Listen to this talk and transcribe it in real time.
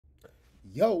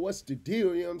Yo, what's the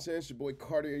deal? You know what I'm saying? It's your boy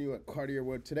Cartier. You at Cartier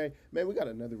World today. Man, we got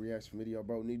another reaction video,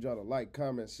 bro. Need y'all to like,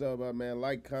 comment, sub up, man.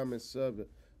 Like, comment, sub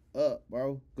up,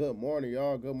 bro. Good morning,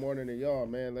 y'all. Good morning to y'all,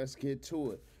 man. Let's get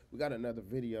to it. We got another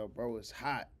video, bro. It's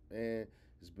hot, man.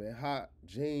 It's been hot.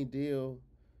 Gene Deal,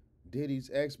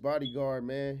 Diddy's ex-bodyguard,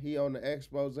 man. He on the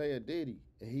expose of Diddy.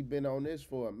 And he been on this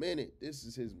for a minute. This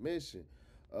is his mission.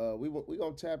 We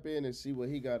gonna tap in and see what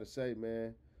he got to say,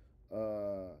 man.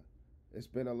 Uh, it's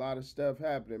been a lot of stuff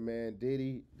happening, man.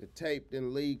 Diddy, the tape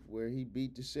didn't leak where he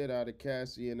beat the shit out of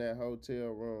Cassie in that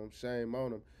hotel room. Shame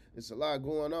on him. It's a lot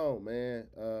going on, man.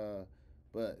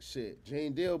 But shit,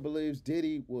 Gene Deal believes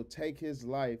Diddy will take his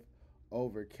life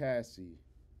over Cassie.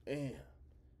 Damn.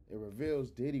 It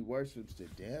reveals Diddy worships the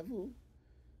devil.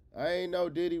 I ain't know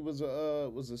Diddy was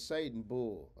a Satan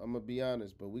bull. I'm gonna be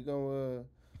honest, but we gonna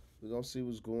see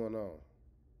what's going on.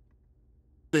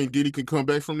 Think Diddy can come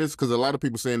back from this? Because a lot of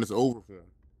people saying it's over for him.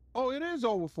 Oh, it is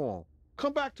over for him.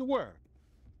 Come back to where?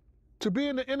 To be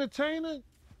in the entertainment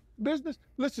business?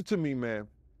 Listen to me, man.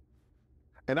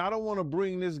 And I don't want to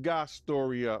bring this guy's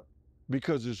story up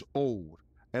because it's old.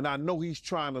 And I know he's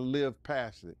trying to live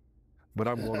past it. But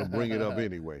I'm going to bring it up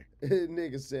anyway.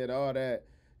 Nigga said all that.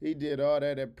 He did all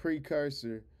that at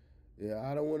precursor. Yeah,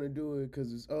 I don't want to do it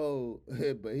because it's old.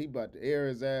 But he about to air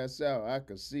his ass out. I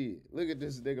could see it. Look at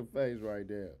this nigga face right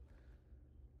there.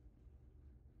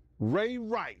 Ray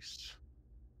Rice,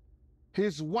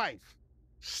 his wife,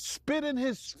 spit in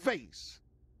his face.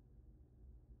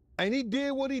 And he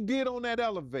did what he did on that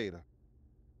elevator.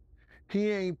 He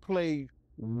ain't played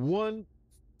one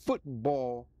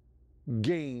football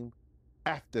game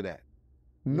after that.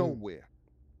 Nowhere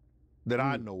that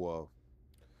I know of.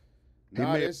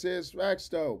 Nah, it says facts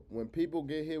though. When people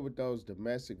get hit with those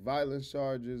domestic violence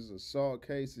charges, assault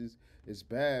cases, it's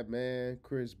bad, man.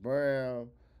 Chris Brown,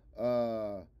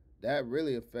 that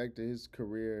really affected his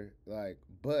career.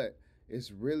 But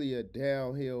it's really a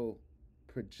downhill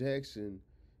projection.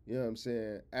 You know what I'm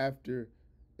saying? After,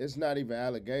 it's not even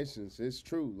allegations. It's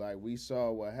true. Like we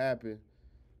saw what happened.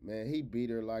 Man, he beat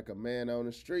her like a man on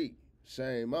the street.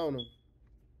 Shame on him.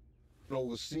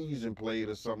 Overseas and played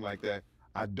or something like that.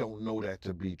 I don't know that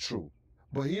to be true.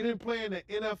 But he didn't play in the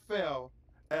NFL,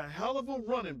 a hell of a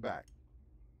running back.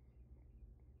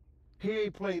 He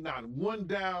ain't played not one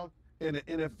down in the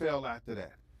NFL after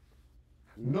that.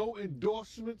 No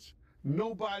endorsements.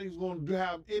 Nobody's going to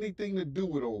have anything to do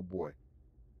with old boy.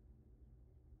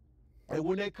 And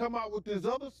when they come out with this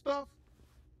other stuff,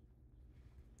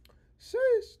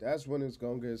 sheesh, that's when it's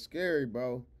going to get scary,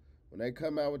 bro. When they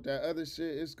come out with that other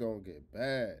shit, it's going to get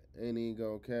bad. Ain't even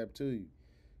going to cap to you.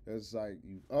 It's like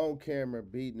you on camera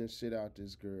beating the shit out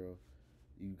this girl.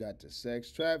 You got the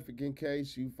sex trafficking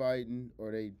case you fighting,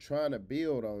 or they trying to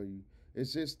build on you.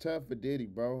 It's just tough for Diddy,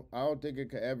 bro. I don't think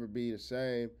it could ever be the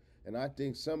same. And I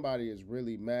think somebody is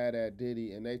really mad at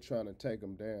Diddy and they trying to take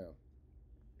him down.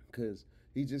 Because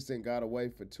he just ain't got away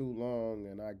for too long.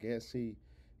 And I guess he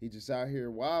just out here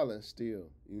wilding still,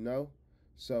 you know?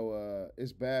 So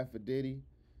it's bad for Diddy.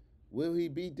 Will he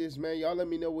beat this, man? Y'all let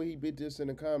me know will he beat this in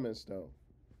the comments, though.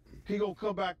 He gonna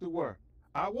come back to work.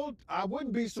 I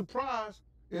wouldn't be surprised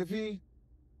if he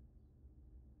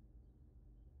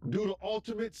do the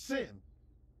ultimate sin.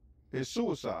 It's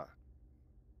suicide.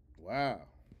 Wow.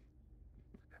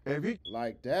 If he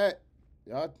like that,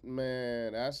 y'all,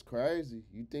 man, that's crazy.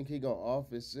 You think he gonna off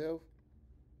himself?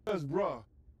 Because, bruh,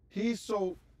 he's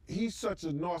such a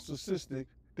narcissistic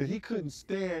that he couldn't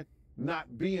stand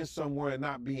not being somewhere and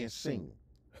not being seen.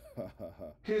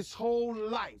 His whole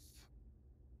life,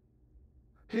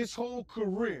 his whole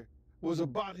career was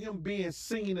about him being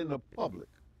seen in the public.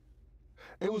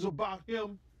 It was about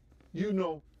him, you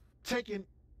know, taking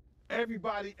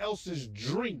everybody else's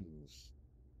dreams.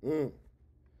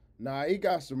 Nah, he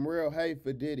got some real hate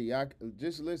for Diddy. I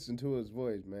just listen to his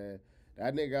voice, man.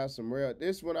 That nigga got some real.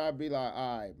 This one I'd be like,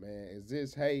 all right, man, is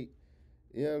this hate?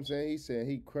 You know what I'm saying? He said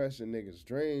he crushing niggas'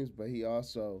 dreams, but he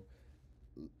also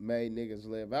made niggas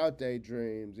live out their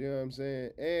dreams. You know what I'm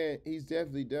saying? And he's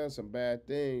definitely done some bad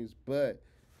things, but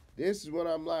this is when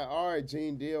I'm like, all right,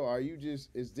 Gene Deal,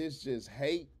 is this just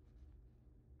hate?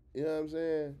 You know what I'm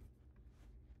saying?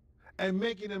 And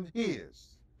making him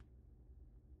his.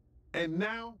 And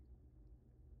now,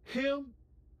 him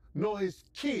nor his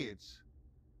kids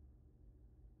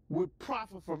would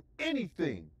profit from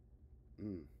anything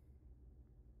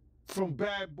from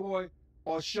Bad Boy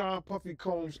or Sean Puffy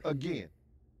Combs again.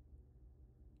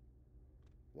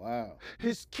 Wow.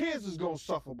 His kids is gonna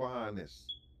suffer behind this.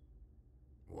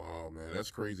 Wow, man,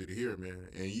 that's crazy to hear, man.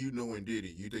 And you knowing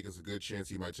Diddy, you think it's a good chance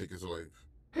he might take his life?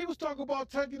 He was talking about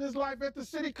taking his life at the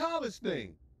City College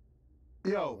thing.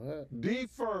 Yo, What? D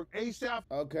Ferg, ASAP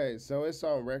Okay, so it's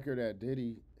on record that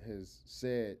Diddy has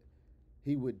said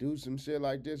he would do some shit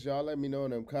like this. Y'all let me know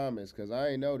in them comments, cause I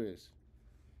ain't know this.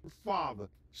 father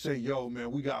say, yo,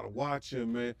 man, we gotta watch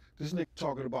him, man. This nigga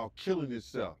talking about killing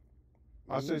himself.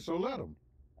 I say, so let him.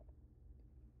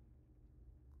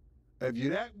 If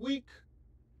you're that weak,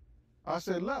 I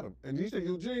said, let him. And he said,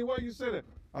 Eugene, why you say that?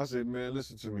 I said, man,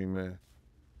 listen to me, man.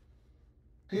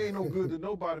 He ain't no good to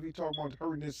nobody if he talking about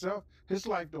hurting himself. His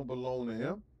life don't belong to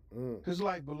him. His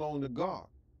life belong to God.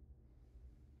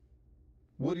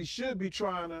 What he should be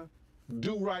trying to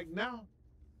do right now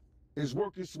is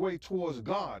work his way towards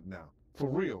God now, for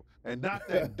real. And not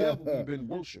that devil we've been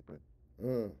worshiping.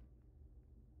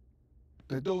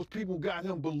 That those people got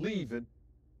him believing,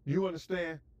 you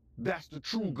understand, that's the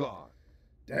true God.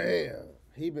 Damn,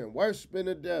 he been worshiping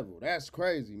the devil. That's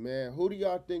crazy, man. Who do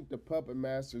y'all think the puppet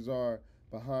masters are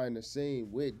behind the scene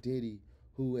with Diddy,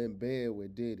 who in bed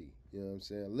with Diddy? You know what I'm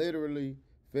saying? Literally,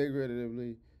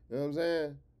 figuratively. You know what I'm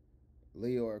saying?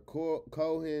 Leo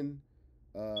Cohen,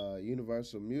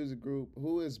 Universal Music Group.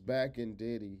 Who is backing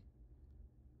Diddy?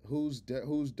 Who's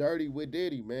dirty with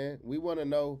Diddy, man? We want to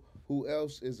know who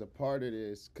else is a part of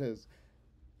this, because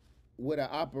with an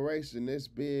operation this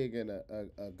big and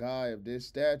a guy of this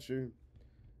stature,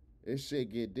 this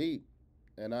shit get deep.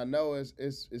 And I know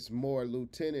it's more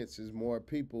lieutenants, it's more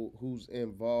people who's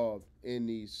involved in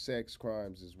these sex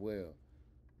crimes as well.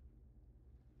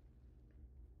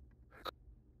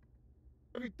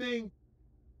 Everything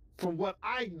from what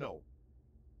I know,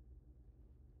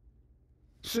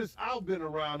 since I've been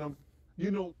around him,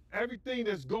 you know, everything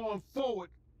that's going forward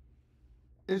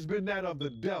has been that of the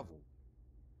devil.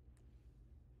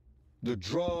 The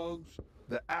drugs,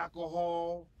 the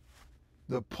alcohol,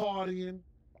 the partying,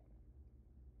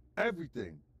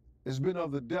 everything has been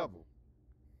of the devil.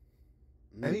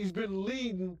 And he's been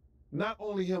leading not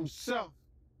only himself,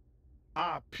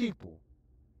 our people,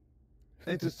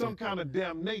 into some kind of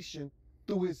damnation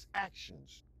through his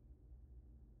actions.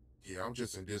 Yeah, I'm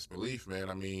just in disbelief, man.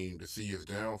 I mean, to see his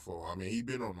downfall. I mean, he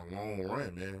been on a long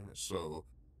run, man. So,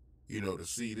 you know, to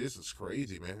see this is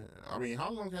crazy, man. I mean,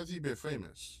 how long has he been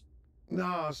famous?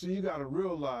 Nah, so you gotta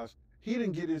realize he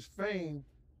didn't get his fame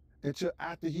until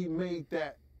after he made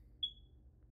that.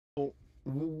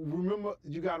 Remember,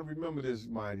 you gotta remember this,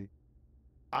 Mighty.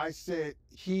 I said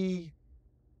he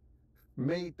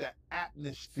made the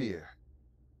atmosphere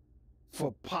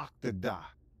for Pac to die.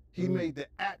 He made the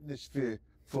atmosphere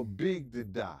for Big to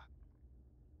die.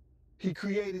 He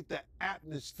created the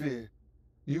atmosphere,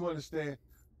 you understand,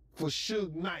 for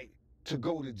Suge Knight to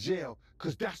go to jail,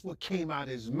 because that's what came out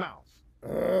his mouth.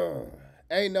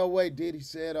 Ain't no way Diddy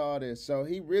said all this. So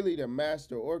he really the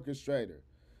master orchestrator.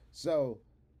 So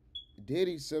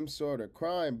Diddy's some sort of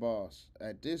crime boss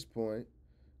at this point,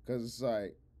 because it's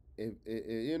like, if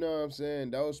you know what I'm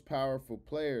saying, those powerful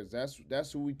players.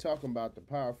 That's who we talking about. The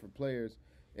powerful players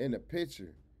in the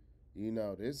picture. You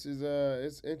know, this is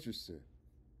it's interesting.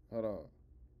 Hold on.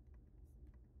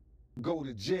 Go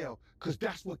to jail, because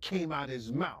that's what came out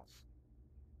his mouth.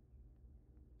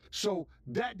 So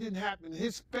that didn't happen.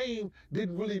 His fame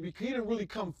didn't really he didn't really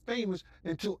come famous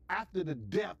until after the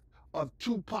death of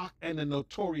Tupac and the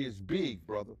Notorious Big,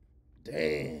 brother.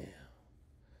 Damn.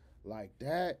 Like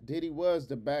that, Diddy was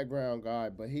the background guy,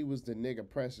 but he was the nigga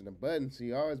pressing the buttons.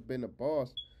 He always been the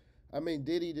boss. I mean,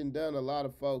 Diddy done a lot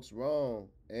of folks wrong,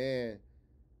 and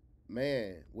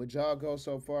man, would y'all go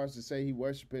so far as to say he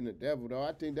worshiping the devil? Though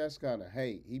I think that's kind of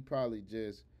hate. He probably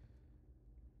just,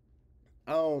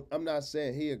 I'm not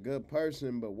saying he a good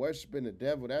person, but worshiping the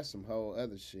devil, that's some whole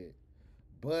other shit.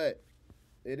 But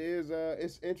it is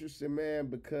it's interesting, man,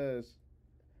 because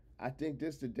I think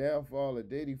this the downfall of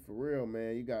Diddy for real,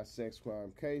 man. You got sex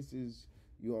crime cases,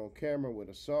 you on camera with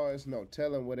a saw, it's no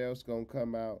telling what else gonna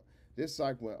come out. This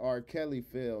like when R. Kelly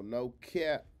fell, no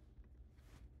cap.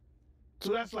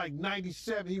 So that's like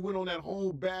 97. He went on that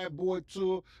whole Bad Boy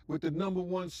tour with the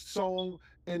 #1 song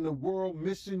in the world,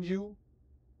 Missing You,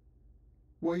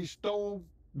 where he stole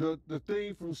the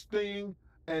thing from Sting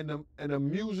and the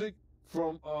music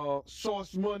from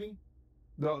Source Money,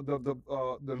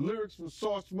 the lyrics from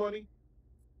Source Money.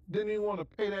 Didn't even want to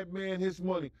pay that man his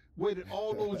money. Waited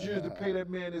all those years to pay that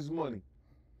man his money.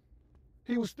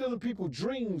 He was stealing people's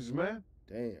dreams, man.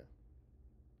 Damn.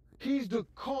 He's the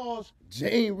cause.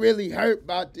 Gene really hurt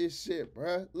about this shit,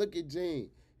 bruh. Look at Gene.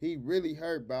 He really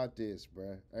hurt about this,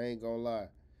 bruh. I ain't gonna lie.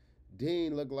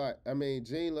 Gene look like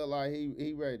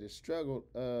he ready to struggle.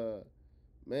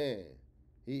 Man,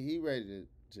 he ready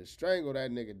to strangle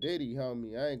that nigga Diddy,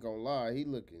 homie. I ain't gonna lie. He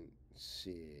looking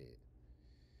shit.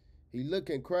 He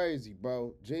looking crazy,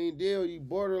 bro. Gene Deal, you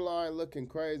borderline looking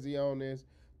crazy on this.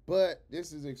 But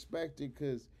this is expected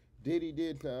because Diddy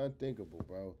did the unthinkable,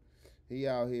 bro. He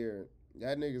out here,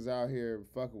 that nigga's out here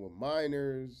fucking with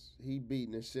minors. He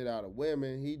beating the shit out of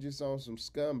women. He just on some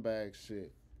scumbag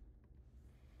shit.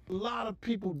 A lot of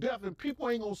people deaf, and people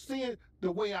ain't gonna see it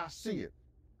the way I see it.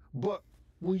 But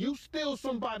when you steal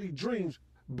somebody's dreams,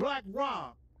 Black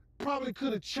Rob probably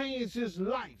could have changed his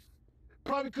life.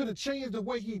 Probably could have changed the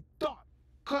way he thought.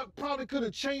 Probably could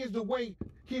have changed the way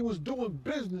he was doing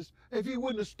business if he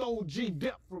wouldn't have stole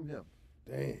G-Dep from him.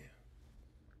 Damn.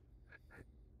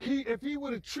 If he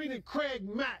would have treated Craig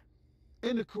Mack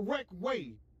in the correct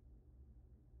way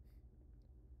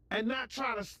and not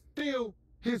try to steal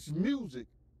his music,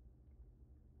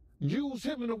 use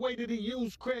him in the way that he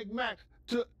used Craig Mack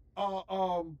to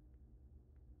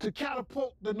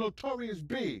catapult the Notorious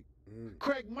Big.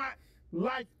 Craig Mack's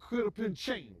life could have been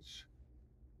changed.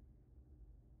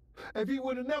 If he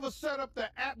would have never set up the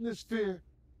atmosphere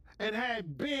and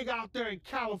had Big out there in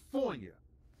California.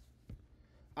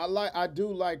 I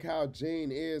do like how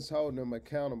Gene is holding him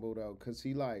accountable though, cause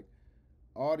he like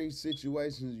all these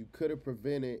situations you could have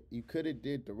prevented, you could have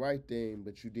did the right thing,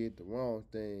 but you did the wrong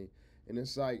thing. And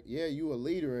it's like, yeah, you a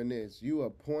leader in this. You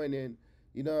appointing,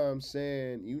 you know what I'm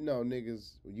saying? You know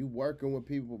niggas, you working with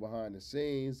people behind the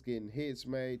scenes, getting hits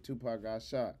made. Tupac got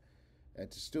shot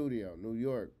at the studio, New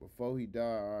York. Before he died,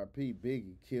 R.I.P.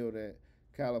 Biggie killed at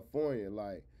California.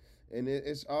 Like, and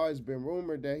it's always been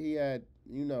rumored that he had,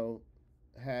 you know,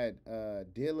 had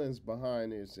dealings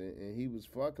behind this, and he was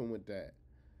fucking with that.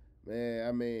 Man,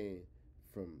 I mean,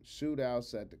 from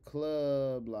shootouts at the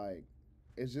club, like,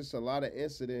 it's just a lot of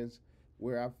incidents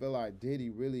where I feel like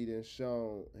Diddy really didn't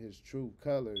show his true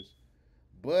colors.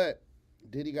 But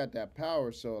Diddy got that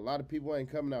power, so a lot of people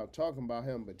ain't coming out talking about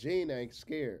him, but Gene ain't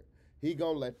scared. He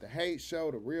gonna let the hate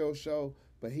show, the real show,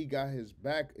 but he got his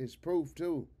back, his proof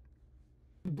too.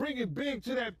 Bringing Big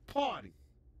to that party.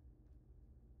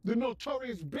 The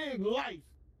Notorious Big life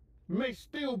may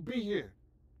still be here.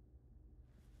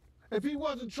 If he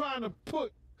wasn't trying to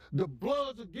put the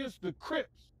Bloods against the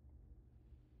Crips,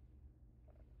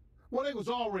 well, they was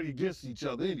already against each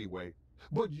other anyway,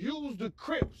 but use the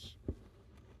Crips,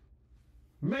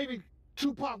 maybe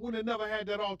Tupac would have never had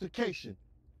that altercation.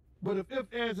 But if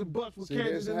ands, and buts were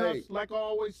candies and nuts, like I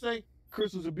always say,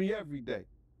 Christmas would be every day.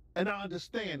 And I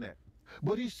understand that.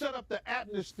 But he set up the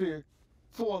atmosphere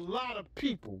for a lot of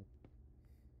people.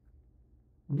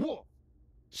 Wolf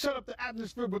set up the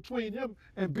atmosphere between him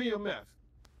and BMF.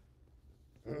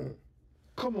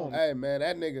 Come on. Hey, man,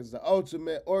 that nigga's the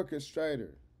ultimate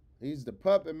orchestrator. He's the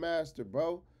puppet master,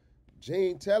 bro.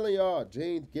 Gene telling y'all,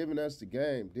 Gene giving us the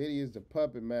game. Diddy is the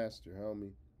puppet master,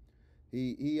 homie.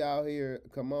 He out here,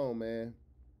 come on, man.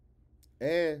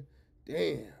 And,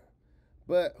 damn.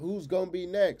 But who's going to be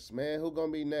next, man? Who going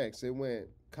to be next? It went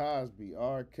Cosby,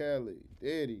 R. Kelly,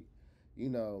 Diddy. You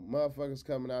know, motherfuckers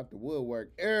coming out the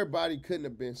woodwork. Everybody couldn't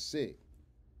have been sick.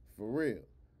 For real.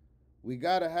 We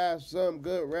got to have some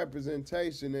good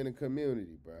representation in the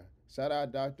community, bro. Shout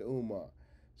out Dr. Umar.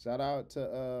 Shout out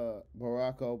to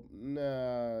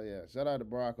Shout out to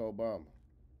Barack Obama.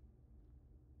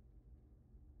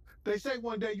 They say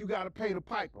one day you got to pay the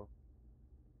piper.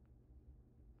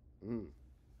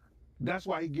 That's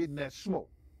why he getting that smoke.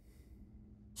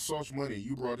 Sauce Money,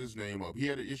 you brought his name up. He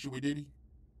had an issue with Diddy?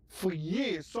 For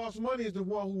years, Sauce Money is the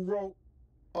one who wrote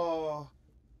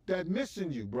that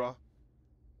Missing You, bruh.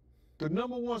 The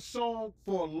 #1 song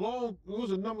for a long, it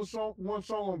was a #1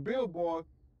 song on Billboard.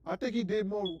 I think he did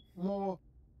more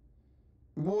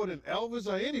than Elvis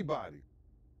or anybody.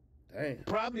 Damn.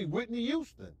 Probably Whitney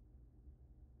Houston.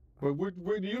 But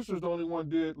Whitney Houston's the only one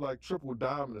did like Triple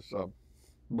Diamond or something.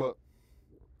 But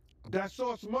that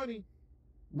Sauce Money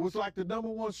was like the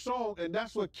 #1 song, and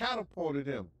that's what catapulted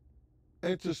him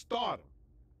into stardom.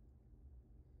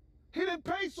 He didn't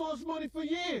pay Sauce Money for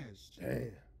years.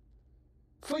 Damn.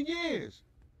 For years.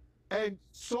 And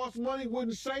Sauce Money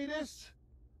wouldn't say this,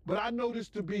 but I know this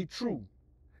to be true.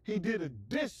 He did a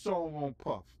diss song on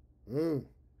Puff.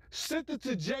 Sent it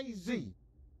to Jay-Z.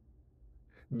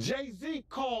 Jay-Z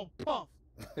called Puff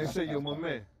and said, yo, my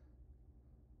man,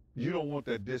 you don't want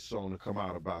that diss song to come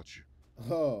out about you.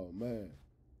 Oh, man.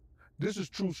 This is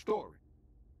true story.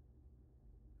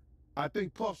 I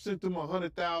think Puff sent him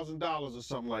 $100,000 or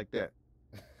something like that.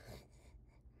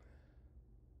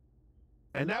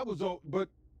 And that was, but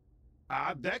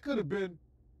that could have been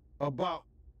about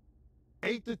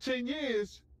 8 to 10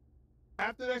 years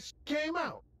after that came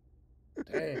out.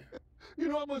 Damn. You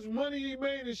know how much money he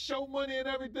made and show money and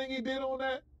everything he did on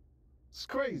that? It's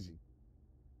crazy.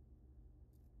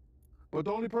 But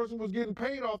the only person who was getting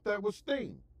paid off that was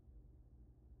Sting.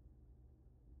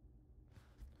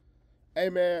 Hey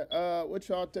man, what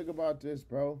y'all think about this,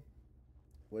 bro?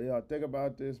 What y'all think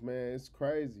about this, man? It's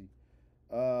crazy.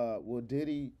 Will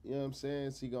Diddy, you know what I'm saying?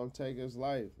 Is he gonna take his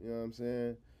life? You know what I'm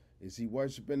saying? Is he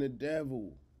worshiping the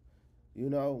devil? You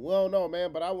know, we don't know,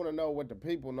 man, but I want to know what the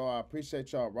people know. I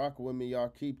appreciate y'all rocking with me. Y'all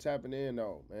keep tapping in,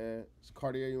 though, man. It's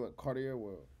Cartier, you in Cartier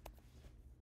World.